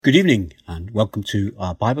Good evening and welcome to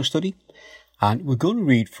our Bible study. And we're going to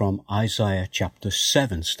read from Isaiah chapter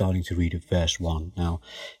 7, starting to read at verse 1. Now,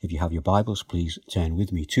 if you have your Bibles, please turn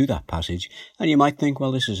with me to that passage. And you might think,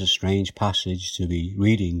 well, this is a strange passage to be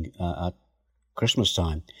reading at Christmas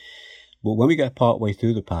time. But when we get part way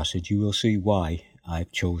through the passage, you will see why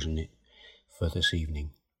I've chosen it for this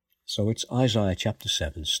evening. So it's Isaiah chapter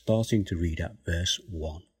 7, starting to read at verse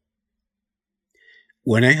 1.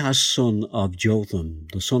 When Ahaz son of Jotham,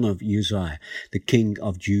 the son of Uzziah, the king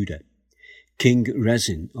of Judah, King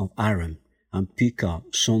Rezin of Aram, and Pekah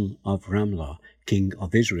son of Ramlah, king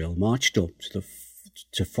of Israel, marched up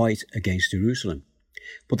to fight against Jerusalem,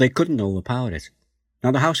 but they couldn't overpower it. Now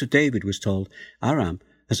the house of David was told, Aram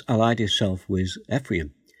has allied itself with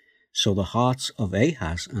Ephraim. So the hearts of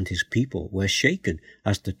Ahaz and his people were shaken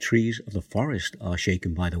as the trees of the forest are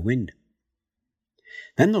shaken by the wind.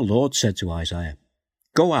 Then the Lord said to Isaiah,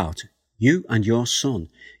 Go out, you and your son,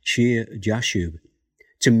 Shear-Jashub,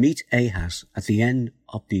 to meet Ahaz at the end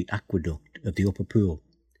of the aqueduct of the upper pool,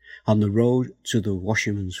 on the road to the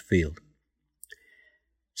washerman's field.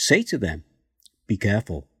 Say to them, Be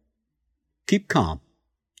careful, keep calm,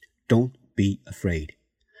 don't be afraid,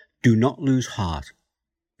 do not lose heart,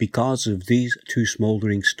 because of these two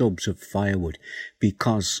smouldering stubs of firewood,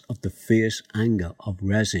 because of the fierce anger of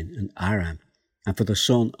Rezin and Aram, and for the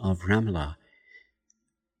son of Ramlah.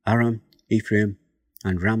 Aram, Ephraim,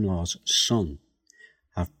 and Ramlah's son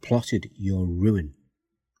have plotted your ruin,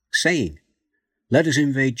 saying, Let us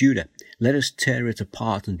invade Judah, let us tear it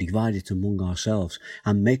apart and divide it among ourselves,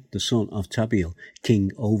 and make the son of Tabeel king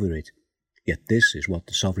over it. Yet this is what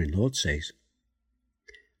the sovereign Lord says.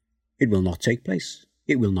 It will not take place,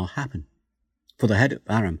 it will not happen. For the head of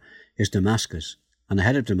Aram is Damascus, and the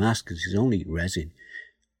head of Damascus is only Rezin.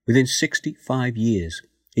 Within 65 years,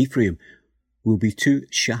 Ephraim will be too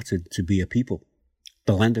shattered to be a people.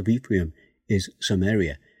 The land of Ephraim is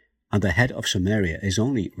Samaria, and the head of Samaria is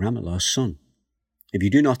only Ramallah's son. If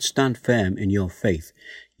you do not stand firm in your faith,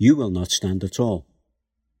 you will not stand at all.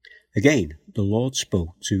 Again, the Lord spoke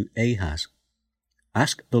to Ahaz.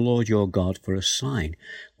 Ask the Lord your God for a sign,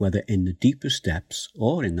 whether in the deepest depths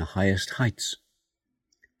or in the highest heights.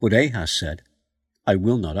 But Ahaz said, I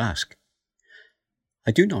will not ask.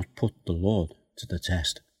 I do not put the Lord to the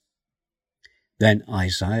test. Then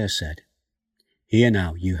Isaiah said, Hear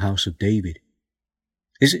now, you house of David.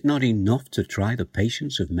 Is it not enough to try the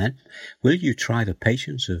patience of men? Will you try the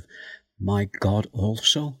patience of my God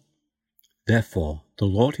also? Therefore, the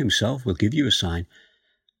Lord himself will give you a sign.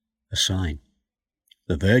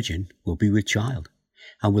 The virgin will be with child,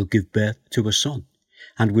 and will give birth to a son,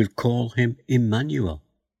 and will call him Emmanuel.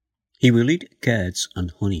 He will eat curds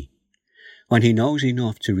and honey. When he knows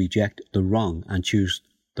enough to reject the wrong and choose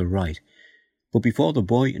the right, but before the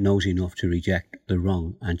boy knows enough to reject the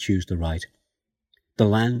wrong and choose the right, the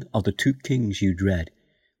land of the two kings you dread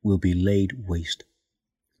will be laid waste.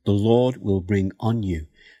 The Lord will bring on you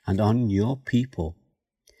and on your people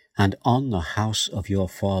and on the house of your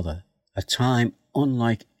father a time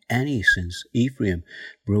unlike any since Ephraim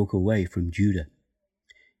broke away from Judah.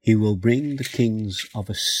 He will bring the kings of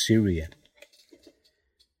Assyria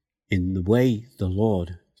in the way the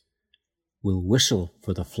Lord will whistle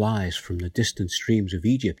for the flies from the distant streams of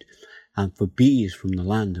Egypt and for bees from the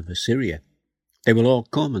land of Assyria. They will all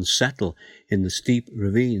come and settle in the steep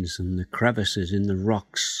ravines and the crevices in the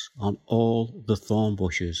rocks, on all the thorn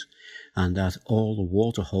bushes and at all the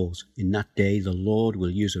water holes. In that day the Lord will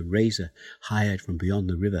use a razor hired from beyond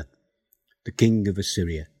the river, the king of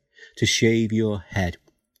Assyria, to shave your head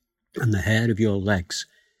and the hair of your legs,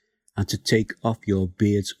 and to take off your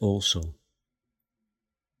beards also.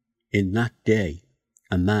 In that day,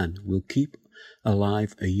 a man will keep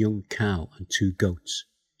alive a young cow and 2 goats,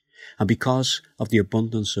 and because of the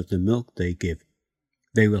abundance of the milk they give,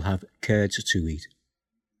 they will have curds to eat.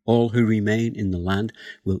 All who remain in the land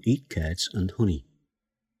will eat curds and honey.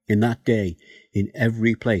 In that day, in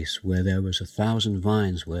every place where there was 1,000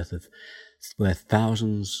 vines worth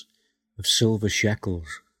thousands of silver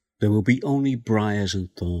shekels, there will be only briars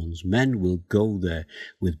and thorns. Men will go there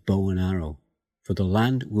with bow and arrow, for the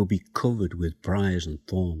land will be covered with briars and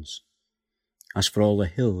thorns. As for all the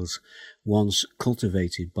hills once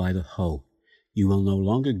cultivated by the hoe, you will no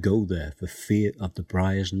longer go there for fear of the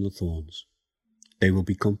briars and the thorns. They will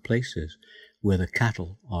become places where the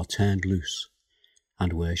cattle are turned loose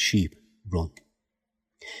and where sheep run.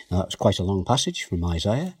 Now that's quite a long passage from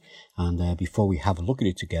Isaiah, and before we have a look at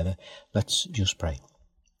it together, let's just pray.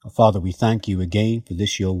 Father, we thank you again for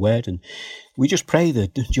this, your word, and we just pray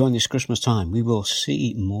that during this Christmas time we will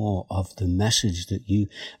see more of the message that you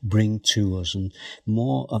bring to us and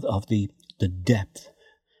more of the depth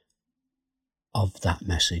of that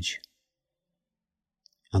message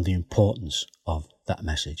and the importance of that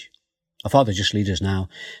message. Our Father, just lead us now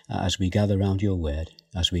as we gather around your word,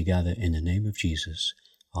 as we gather in the name of Jesus.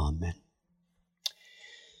 Amen.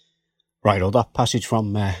 Right, that passage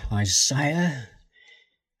from Isaiah,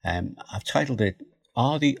 I've titled it,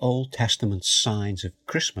 Are the Old Testament Signs of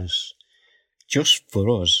Christmas Just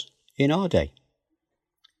for Us in Our Day?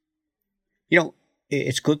 You know,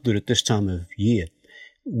 it's good that at this time of year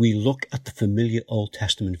we look at the familiar Old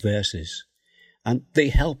Testament verses, and they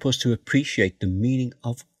help us to appreciate the meaning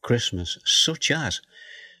of Christmas, such as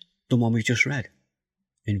the one we just read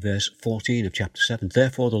in verse 14 of chapter 7.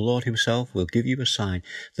 Therefore the Lord himself will give you a sign.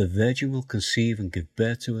 The virgin will conceive and give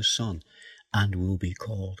birth to a son, and will be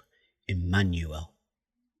called Emmanuel.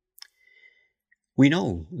 We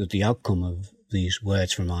know that the outcome of these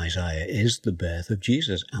words from Isaiah is the birth of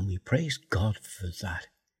Jesus, and we praise God for that.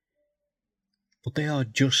 But they are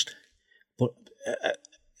just,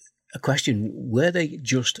 a question, were they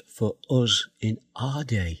just for us in our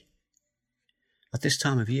day? At this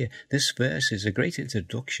time of year, this verse is a great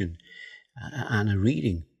introduction and a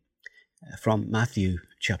reading from Matthew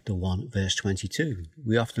chapter 1, verse 22.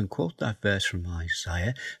 We often quote that verse from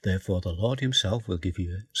Isaiah. Therefore the Lord himself will give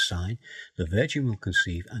you a sign. The virgin will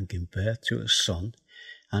conceive and give birth to a son,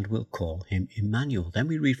 and will call him Emmanuel. Then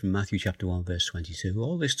we read from Matthew chapter 1, verse 22.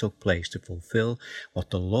 All this took place to fulfill what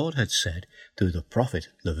the Lord had said through the prophet.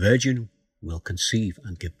 The virgin will conceive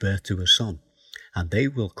and give birth to a son, and they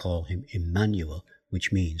will call him Emmanuel,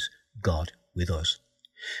 which means God with us.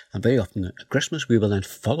 And very often at Christmas we will then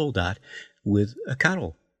follow that with a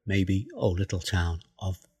carol, maybe O Little Town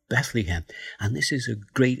of Bethlehem. And this is a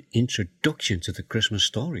great introduction to the Christmas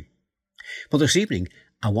story. But this evening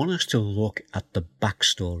I want us to look at the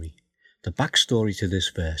backstory to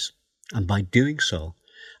this verse. And by doing so,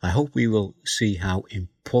 I hope we will see how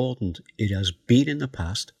important it has been in the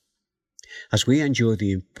past, as we enjoy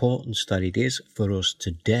the importance that it is for us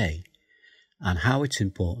today, and how its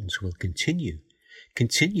importance will continue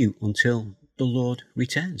until the Lord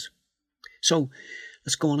returns. So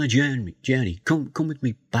let's go on a journey. Come with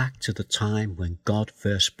me back to the time when God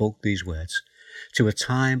first spoke these words, to a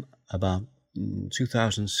time about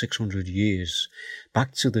 2,600 years,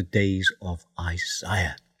 back to the days of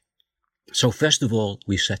Isaiah. So first of all,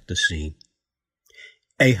 we set the scene.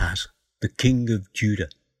 Ahaz, the king of Judah.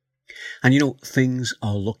 And you know, things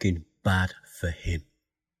are looking bad for him.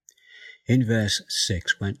 In verse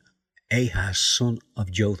 6, when Ahaz, son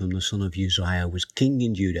of Jotham, the son of Uzziah, was king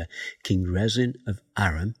in Judah, King Rezin of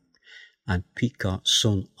Aram and Pekah,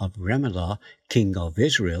 son of Remaliah, king of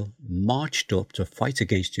Israel, marched up to fight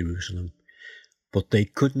against Jerusalem, but they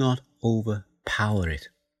could not overpower it.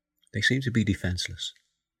 They seemed to be defenseless.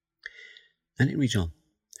 Then it reads on.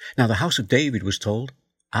 Now the house of David was told,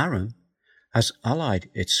 Aram has allied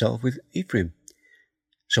itself with Ephraim.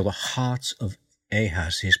 So the hearts of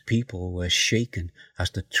Ahaz, his people, were shaken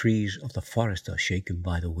as the trees of the forest are shaken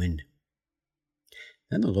by the wind.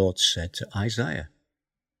 Then the Lord said to Isaiah,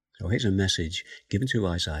 so here's a message given to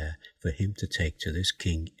Isaiah for him to take to this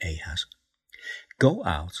king Ahaz. Go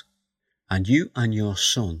out, and you and your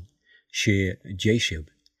son Shear-Jashub.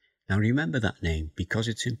 Now remember that name because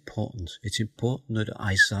it's important. It's important that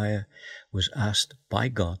Isaiah was asked by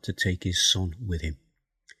God to take his son with him.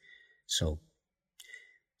 So,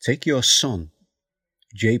 take your son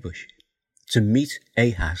Jebush to meet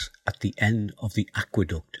Ahaz at the end of the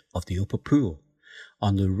aqueduct of the upper pool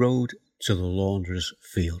on the road to the launderer's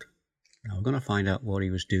field. Now we're going to find out what he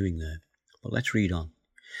was doing there, but let's read on.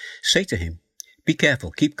 Say to him, be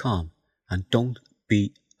careful, keep calm, and don't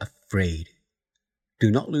be afraid.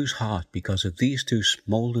 Do not lose heart because of these two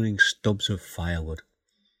smouldering stubs of firewood,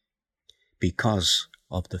 because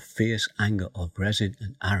of the fierce anger of Rezin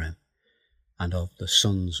and Aram, and of the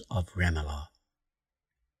sons of Remaliah.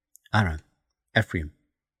 Aram, Ephraim,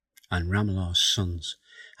 and Remaliah's sons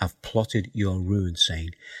have plotted your ruin, saying,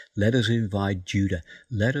 let us invade Judah,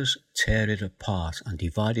 let us tear it apart and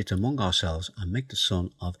divide it among ourselves and make the son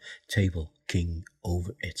of Tabal king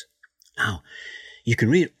over it. Now, you can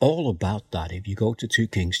read all about that if you go to 2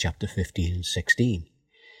 Kings chapter 15 and 16.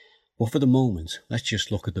 But for the moment, let's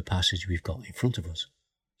just look at the passage we've got in front of us.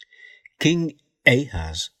 King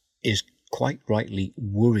Ahaz is quite rightly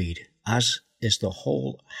worried, as is the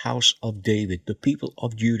whole house of David, the people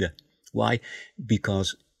of Judah. Why?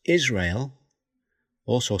 Because Israel,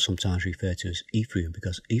 also sometimes referred to as Ephraim,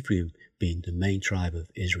 because Ephraim being the main tribe of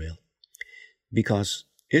Israel, because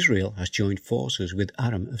Israel has joined forces with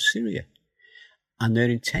Aram of Syria, and their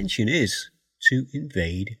intention is to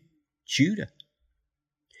invade Judah.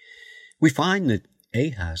 We find that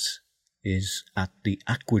Ahaz is at the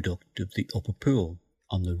aqueduct of the upper pool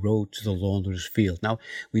on the road to the launderer's field. Now,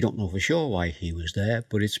 we don't know for sure why he was there,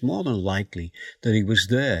 but it's more than likely that he was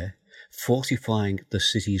there fortifying the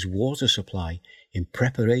city's water supply in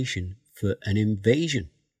preparation for an invasion.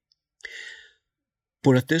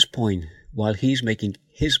 But at this point, while he's making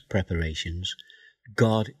his preparations,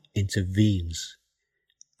 God intervenes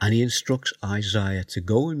and he instructs Isaiah to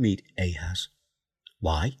go and meet Ahaz.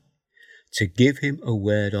 Why? To give him a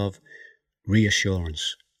word of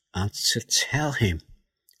reassurance and to tell him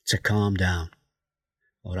to calm down.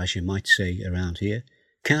 Or as you might say around here,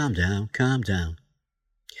 calm down, calm down.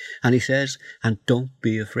 And he says, and don't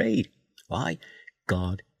be afraid. Why?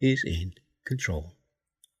 God is in control.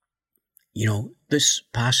 You know, this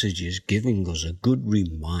passage is giving us a good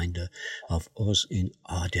reminder of us in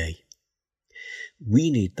our day. We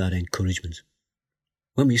need that encouragement.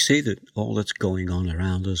 When we see that all that's going on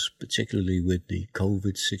around us, particularly with the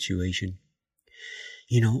COVID situation,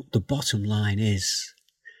 you know, the bottom line is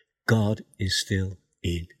God is still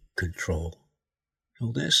in control.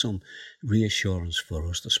 So there's some reassurance for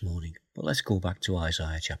us this morning. But let's go back to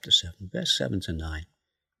Isaiah chapter 7, verse 7 to 9.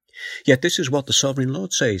 Yet this is what the sovereign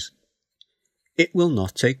Lord says. It will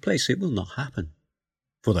not take place. It will not happen.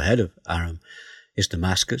 For the head of Aram is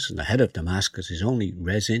Damascus, and the head of Damascus is only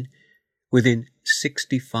Rezin. Within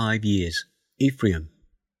 65 years, Ephraim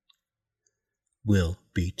will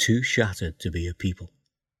be too shattered to be a people.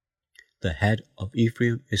 The head of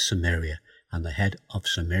Ephraim is Samaria, and the head of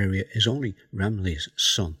Samaria is only Ramlai's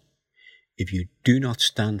son. If you do not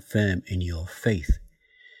stand firm in your faith,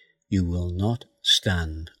 you will not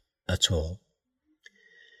stand at all.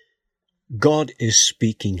 God is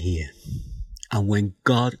speaking here, and when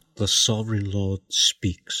God, the sovereign Lord,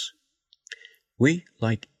 speaks, we,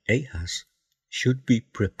 like Ahaz, should be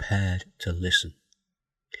prepared to listen.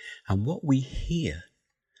 And what we hear,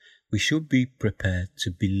 we should be prepared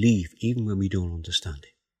to believe even when we don't understand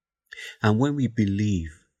it. And when we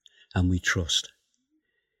believe and we trust,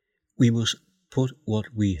 we must put what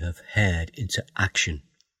we have heard into action.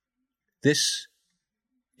 This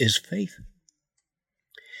is faith.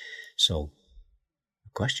 So, a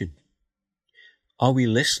question. Are we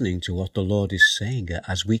listening to what the Lord is saying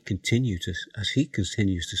as He continues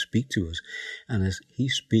to speak to us, and as He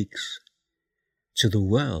speaks to the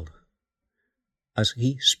world, as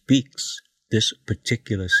He speaks this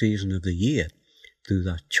particular season of the year through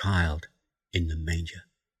that child in the manger?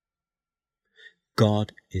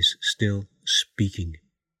 God is still speaking,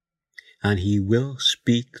 and He will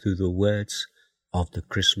speak through the words of the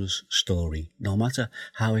Christmas story, no matter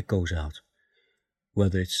how it goes out,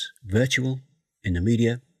 whether it's virtual in the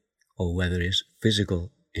media or whether it's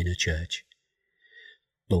physical in a church.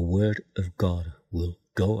 The word of God will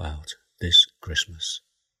go out this Christmas.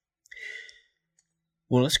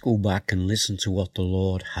 Well, let's go back and listen to what the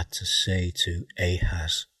Lord had to say to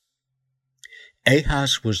Ahaz.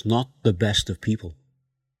 Ahaz was not the best of people,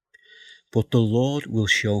 but the Lord will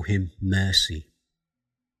show him mercy.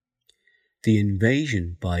 The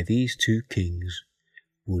invasion by these two kings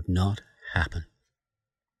would not happen.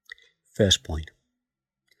 First point.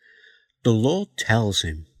 The Lord tells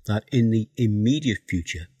him that in the immediate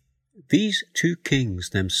future, these two kings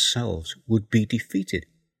themselves would be defeated.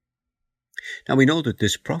 Now we know that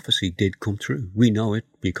this prophecy did come true. We know it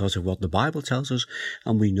because of what the Bible tells us,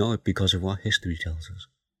 and we know it because of what history tells us.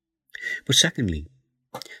 But secondly,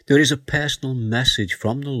 there is a personal message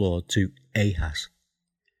from the Lord to Ahaz.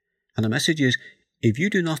 And the message is, if you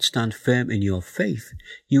do not stand firm in your faith,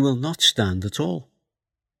 you will not stand at all.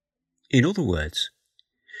 In other words,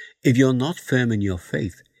 if you're not firm in your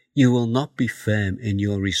faith, you will not be firm in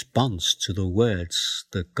your response to the words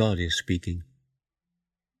that God is speaking.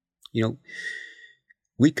 You know,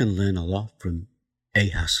 we can learn a lot from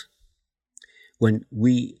Ahaz when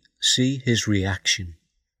we see his reaction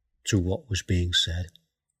to what was being said.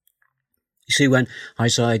 You see, when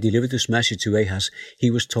Isaiah delivered this message to Ahaz,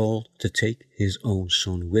 he was told to take his own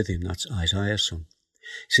son with him. That's Isaiah's son.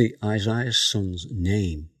 See, Isaiah's son's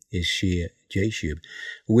name is Shear-Jashub,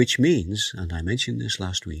 which means, and I mentioned this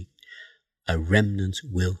last week, a remnant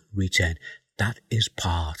will return. That is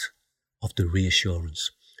part of the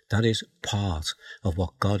reassurance. That is part of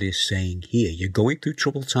what God is saying here. You're going through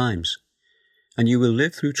troubled times, and you will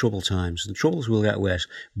live through troubled times. The troubles will get worse,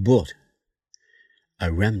 but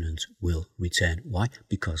a remnant will return. Why?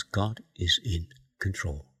 Because God is in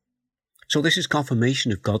control. So this is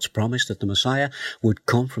confirmation of God's promise that the Messiah would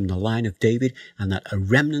come from the line of David and that a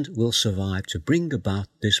remnant will survive to bring about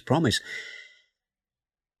this promise.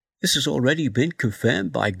 This has already been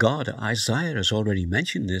confirmed by God. Isaiah has already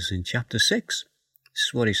mentioned this in chapter 6. This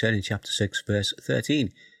is what he said in chapter 6, verse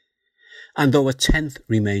 13. and though a tenth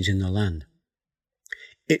remains in the land,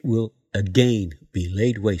 it will again be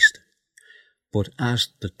laid waste. But as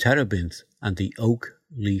the terebinth and the oak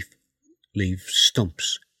leave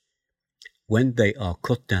stumps, when they are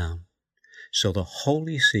cut down, so the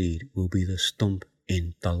holy seed will be the stump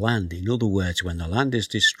in the land. In other words, when the land is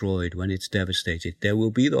destroyed, when it's devastated, there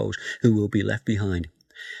will be those who will be left behind.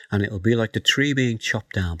 And it will be like the tree being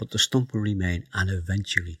chopped down, but the stump will remain, and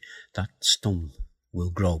eventually that stump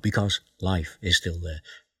will grow, because life is still there.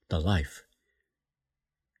 The life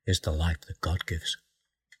is the life that God gives.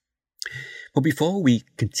 But before we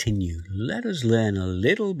continue, let us learn a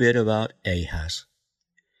little bit about Ahaz.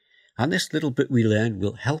 And this little bit we learn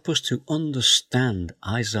will help us to understand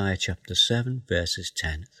Isaiah chapter 7, verses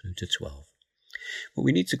 10 through to 12. But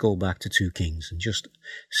we need to go back to 2 Kings and just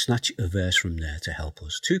snatch a verse from there to help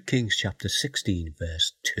us. 2 Kings chapter 16,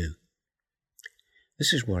 verse 2.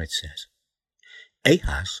 This is what it says.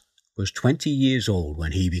 Ahaz was 20 years old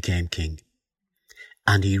when he became king,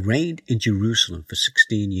 and he reigned in Jerusalem for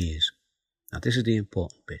 16 years. Now this is the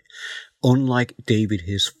important bit. Unlike David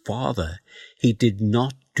his father, he did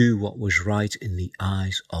not do what was right in the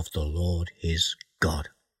eyes of the Lord his God.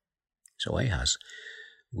 So Ahaz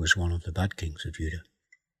was one of the bad kings of Judah.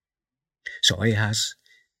 So Ahaz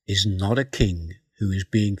is not a king who is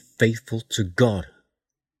being faithful to God.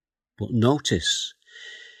 But notice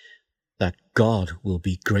that God will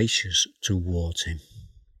be gracious towards him.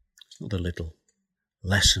 It's not a little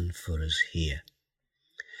lesson for us here.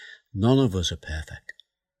 None of us are perfect.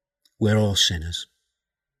 We're all sinners.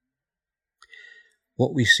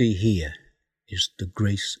 What we see here is the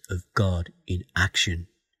grace of God in action,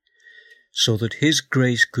 so that his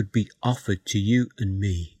grace could be offered to you and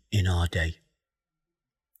me in our day.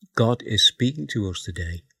 God is speaking to us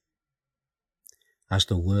today as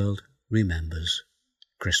the world remembers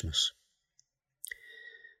Christmas.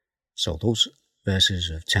 So those verses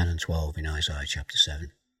of 10 and 12 in Isaiah chapter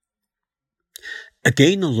 7.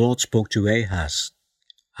 Again the Lord spoke to Ahaz,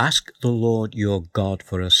 ask the Lord your God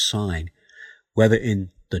for a sign, whether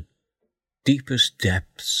in the deepest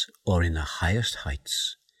depths or in the highest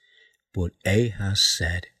heights. But Ahaz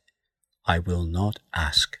said, I will not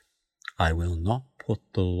ask. I will not put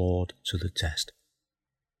the Lord to the test.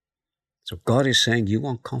 So God is saying, you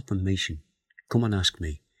want confirmation? Come and ask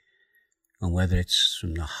me. And whether it's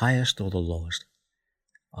from the highest or the lowest,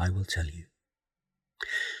 I will tell you.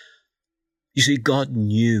 You see, God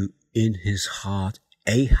knew in his heart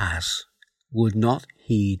Ahaz would not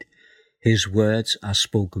heed his words as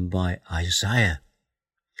spoken by Isaiah.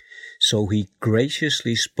 So he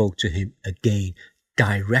graciously spoke to him again,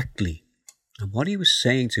 directly. And what he was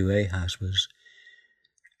saying to Ahaz was,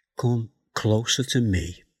 come closer to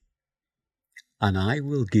me, and I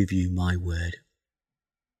will give you my word.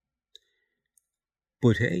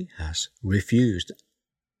 But Ahaz refused.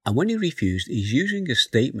 And when he refused, he's using a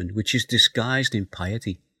statement which is disguised in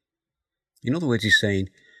piety. In other words, he's saying,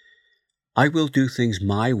 I will do things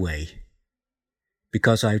my way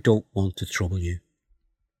because I don't want to trouble you.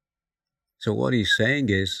 So what he's saying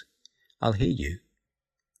is, I'll hear you,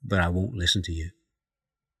 but I won't listen to you.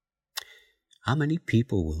 How many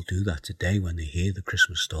people will do that today when they hear the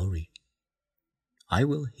Christmas story? I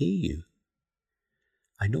will hear you.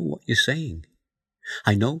 I know what you're saying.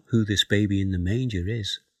 I know who this baby in the manger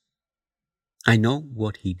is. I know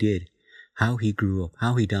what he did, how he grew up,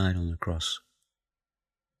 how he died on the cross.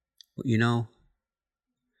 But you know,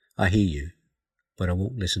 I hear you, but I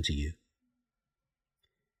won't listen to you.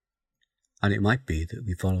 And it might be that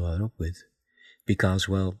we follow that up with, because,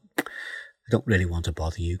 well, I don't really want to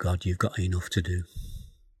bother you, God, you've got enough to do.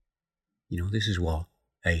 You know, this is what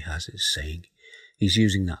Ahaz is saying. He's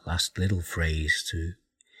using that last little phrase to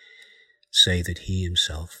say that he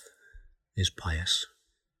himself is pious,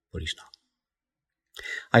 but he's not.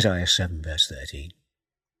 Isaiah 7 verse 13.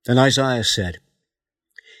 And Isaiah said,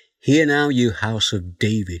 hear now, you house of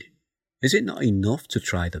David, is it not enough to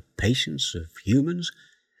try the patience of humans?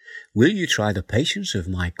 Will you try the patience of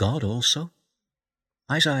my God also?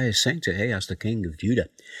 Isaiah is saying to Ahaz, the king of Judah,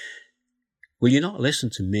 will you not listen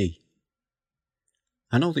to me?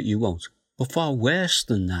 I know that you won't, but far worse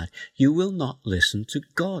than that, you will not listen to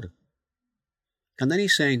God. And then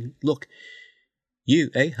he's saying, look, you,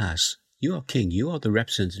 Ahaz, you are king, you are the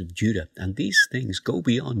representative of Judah, and these things go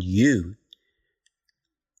beyond you.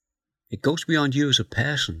 It goes beyond you as a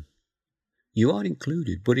person. You are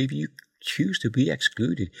included, but if you choose to be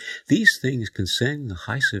excluded, these things concerning the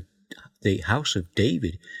house of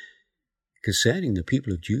David, concerning the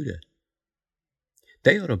people of Judah,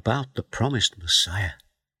 they are about the promised Messiah.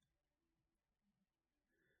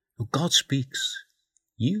 When God speaks,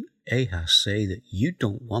 You, Ahaz, say that you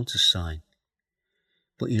don't want a sign.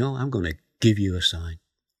 But I'm going to give you a sign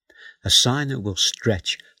that will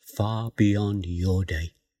stretch far beyond your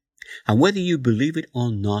day. And whether you believe it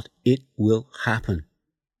or not, it will happen.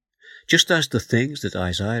 Just as the things that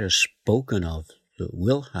Isaiah has spoken of that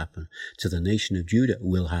will happen to the nation of Judah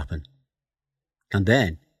will happen. And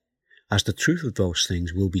then, as the truth of those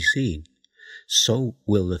things will be seen, so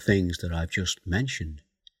will the things that I've just mentioned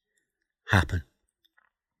happen.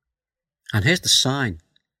 And here's the sign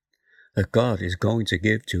that God is going to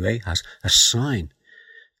give to Ahaz, a sign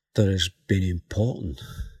that has been important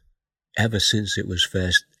ever since it was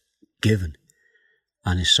first given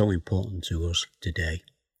and is so important to us today.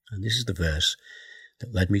 And this is the verse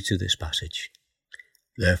that led me to this passage.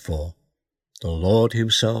 Therefore, the Lord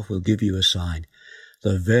himself will give you a sign.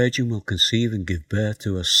 The virgin will conceive and give birth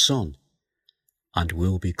to a son and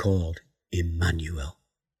will be called Emmanuel.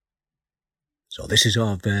 So this is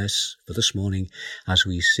our verse for this morning as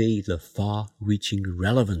we see the far-reaching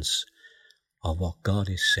relevance of what God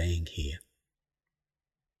is saying here.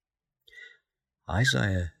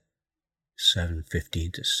 Isaiah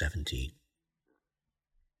 7:15-17.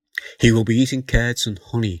 He will be eating curds and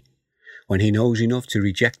honey when he knows enough to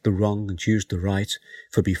reject the wrong and choose the right,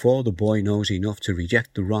 for before the boy knows enough to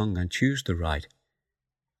reject the wrong and choose the right.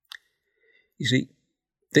 You see,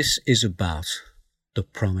 this is about the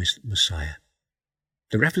promised Messiah.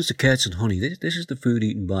 The reference to curds and honey, this is the food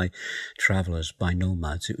eaten by travellers, by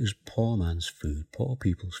nomads. It was poor man's food, poor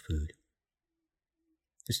people's food.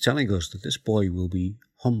 It's telling us that this boy will be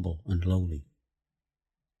humble and lowly.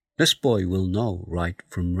 This boy will know right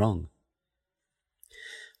from wrong.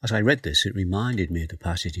 As I read this, it reminded me of the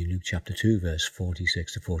passage in Luke chapter 2, verse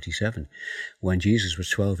 46-47, when Jesus was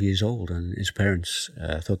 12 years old and his parents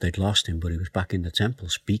thought they'd lost him, but he was back in the temple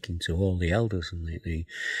speaking to all the elders and the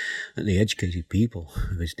educated people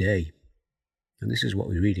of his day. And this is what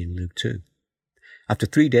we read in Luke 2. After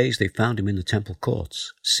 3 days, they found him in the temple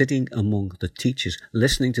courts, sitting among the teachers,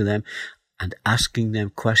 listening to them and asking them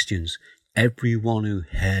questions. Everyone who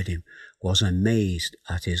heard him was amazed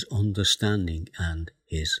at his understanding and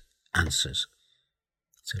his answers.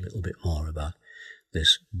 It's a little bit more about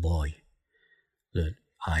this boy that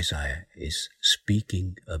Isaiah is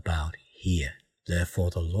speaking about here.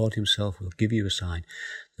 Therefore, the Lord himself will give you a sign.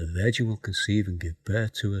 The virgin will conceive and give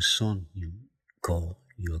birth to a son. You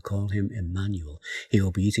will call him Emmanuel. He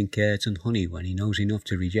will be eating curds and honey when he knows enough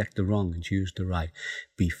to reject the wrong and choose the right,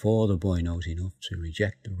 before the boy knows enough to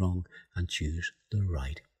reject the wrong and choose the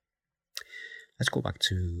right. Let's go back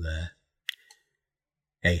to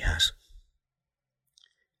Ahaz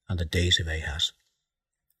and the days of Ahaz.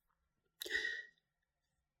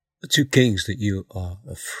 The two kings that you are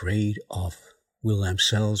afraid of will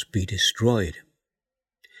themselves be destroyed,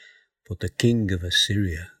 but the king of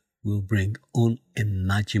Assyria will bring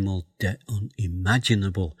unimaginable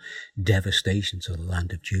devastation to the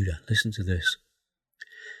land of Judah. Listen to this.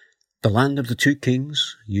 The land of the two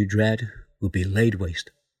kings you dread will be laid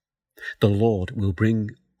waste. The Lord will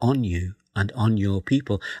bring on you and on your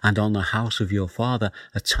people and on the house of your father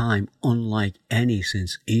a time unlike any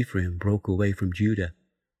since Ephraim broke away from Judah.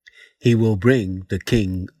 He will bring the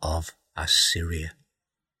king of Assyria.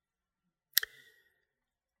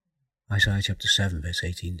 Isaiah chapter 7, verse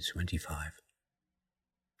 18-25.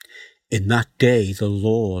 In that day the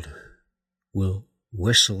Lord will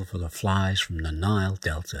whistle for the flies from the Nile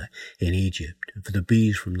Delta in Egypt and for the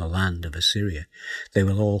bees from the land of Assyria. They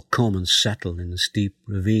will all come and settle in the steep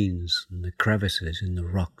ravines and the crevices in the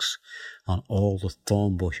rocks, on all the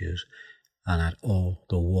thorn bushes and at all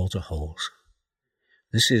the water holes.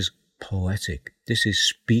 This is poetic. This is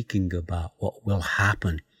speaking about what will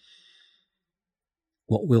happen,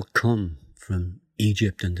 what will come from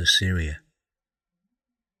Egypt and Assyria.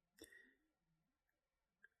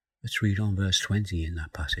 Let's read on verse 20 in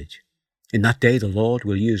that passage. In that day the Lord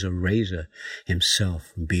will use a razor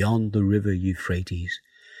himself from beyond the river Euphrates,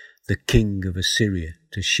 the king of Assyria,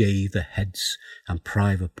 to shave the heads and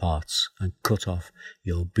private parts and cut off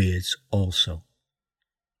your beards also.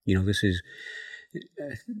 You know,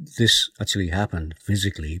 this actually happened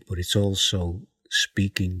physically, but it's also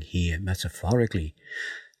speaking here metaphorically.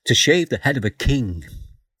 To shave the head of a king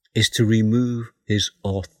is to remove his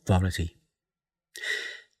authority.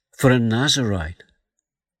 For a Nazirite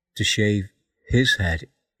to shave his head,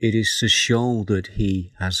 it is to show that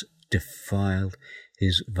he has defiled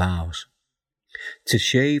his vows. To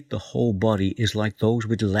shave the whole body is like those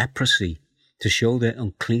with leprosy, to show their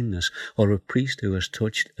uncleanness, or a priest who has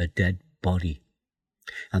touched a dead body.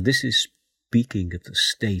 And this is speaking of the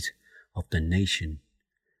state of the nation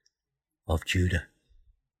of Judah.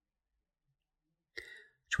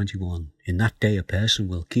 21. In that day a person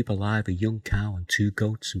will keep alive a young cow and 2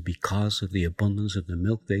 goats, and because of the abundance of the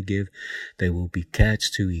milk they give, there will be curds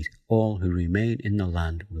to eat. All who remain in the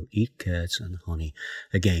land will eat curds and honey.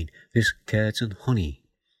 Again, this curds and honey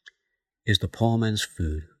is the poor man's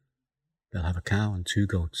food. They'll have a cow and 2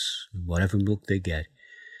 goats, and whatever milk they get,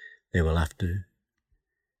 they will have to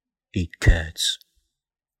eat curds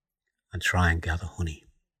and try and gather honey.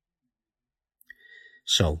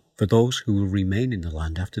 So, for those who will remain in the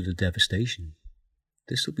land after the devastation,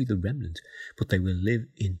 this will be the remnant, but they will live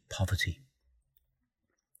in poverty.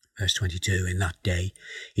 Verse 22, in that day,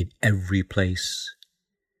 in every place,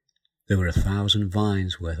 there were 1,000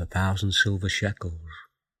 vines worth 1,000 silver shekels.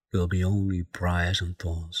 There will be only briars and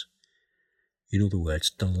thorns. In other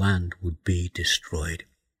words, the land would be destroyed.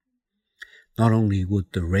 Not only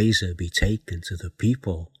would the razor be taken to the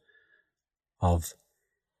people of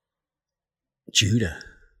Judah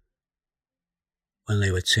when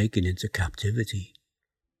they were taken into captivity,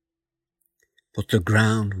 but the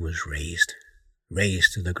ground was razed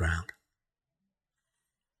to the ground.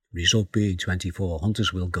 Result being 24,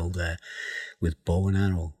 hunters will go there with bow and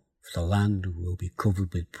arrow, for the land will be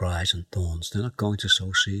covered with briars and thorns. They're not going to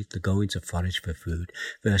sow seed, they're going to forage for food.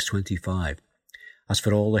 Verse 25, as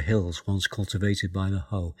for all the hills once cultivated by the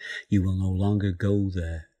hoe, you will no longer go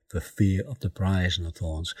there for fear of the briars and the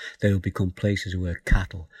thorns. They will become places where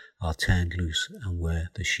cattle are turned loose and where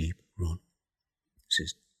the sheep run. This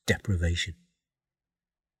is deprivation.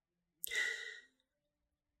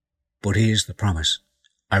 But here's the promise.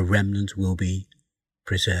 A remnant will be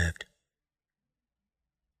preserved.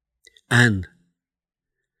 And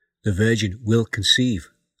the virgin will conceive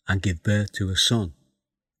and give birth to a son.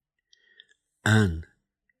 And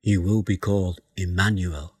he will be called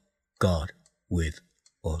Emmanuel, God with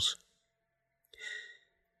us.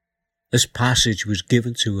 This passage was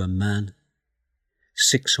given to a man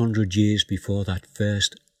 600 years before that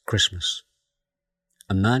first Christmas.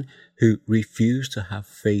 A man who refused to have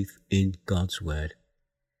faith in God's word.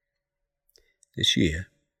 This year,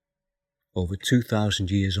 over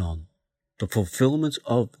 2,000 years on, the fulfillment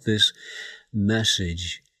of this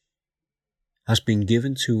message has been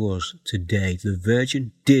given to us today. The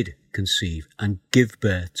Virgin did conceive and give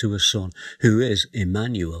birth to a son who is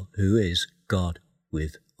Emmanuel, who is God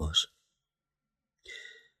with us.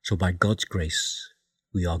 So by God's grace,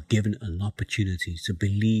 we are given an opportunity to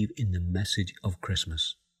believe in the message of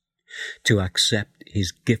Christmas, to accept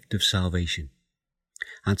his gift of salvation,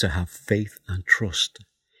 and to have faith and trust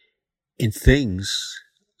in things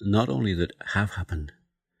not only that have happened,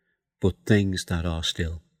 but things that are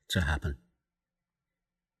still to happen.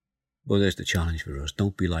 Well, there's the challenge for us.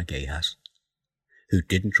 Don't be like Ahaz, who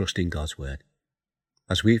didn't trust in God's word.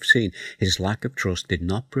 As we've seen, his lack of trust did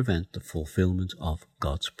not prevent the fulfillment of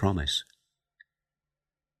God's promise.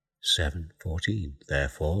 7:14.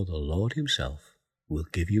 Therefore the Lord himself will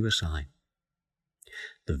give you a sign.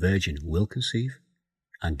 The virgin will conceive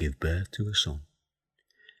and give birth to a son,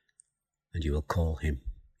 and you will call him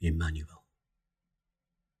Emmanuel.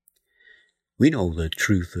 We know the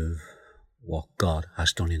truth of what God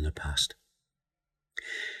has done in the past.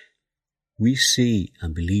 We see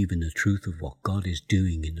and believe in the truth of what God is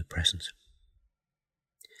doing in the present.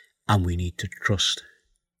 And we need to trust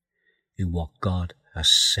in what God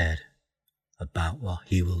has said about what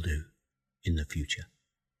he will do in the future.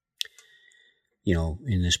 You know,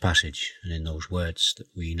 in this passage and in those words that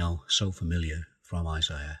we know so familiar from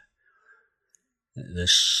Isaiah,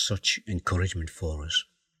 there's such encouragement for us.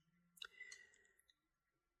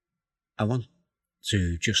 I want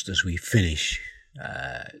to, just as we finish,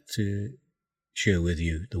 to share with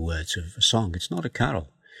you the words of a song. It's not a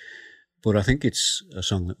carol, but I think it's a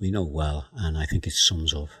song that we know well, and I think it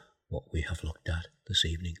sums up what we have looked at this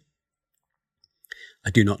evening.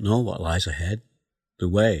 I do not know what lies ahead, the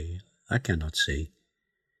way I cannot see,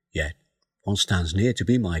 yet one stands near to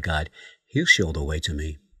be my guide, he'll show the way to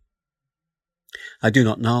me. I do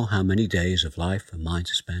not know how many days of life are mine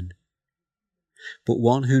to spend, but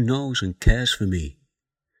one who knows and cares for me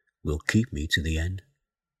will keep me to the end.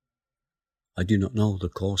 I do not know the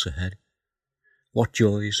course ahead, what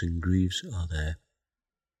joys and griefs are there,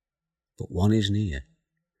 but one is near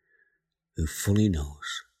who fully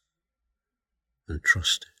knows and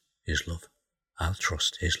trust his love. I'll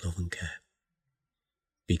trust his love and care,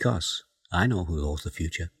 because I know who holds the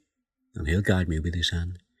future, and he'll guide me with his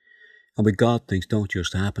hand. And with God, things don't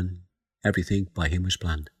just happen. Everything by him was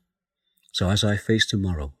planned. So as I face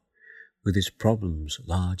tomorrow, with its problems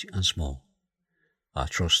large and small, I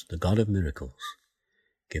trust the God of miracles,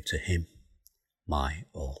 give to him my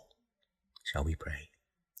all. Shall we pray?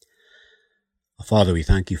 Father, we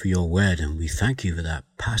thank you for your word, and we thank you for that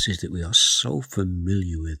passage that we are so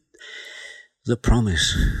familiar with. The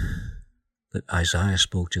promise that Isaiah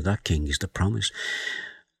spoke to that king is the promise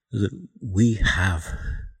that we have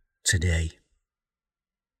today.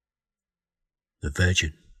 The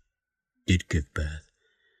virgin did give birth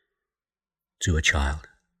to a child,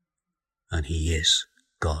 and he is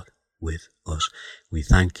God with us. We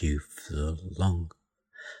thank you for the long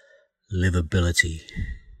livability,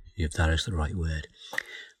 if that is the right word,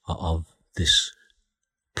 of this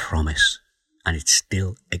promise, and it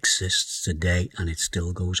still exists today, and it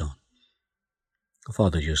still goes on.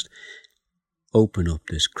 Father, just open up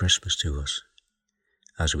this Christmas to us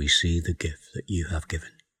as we see the gift that you have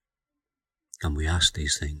given. And we ask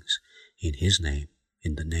these things in his name,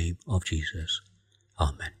 in the name of Jesus.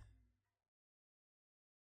 Amen.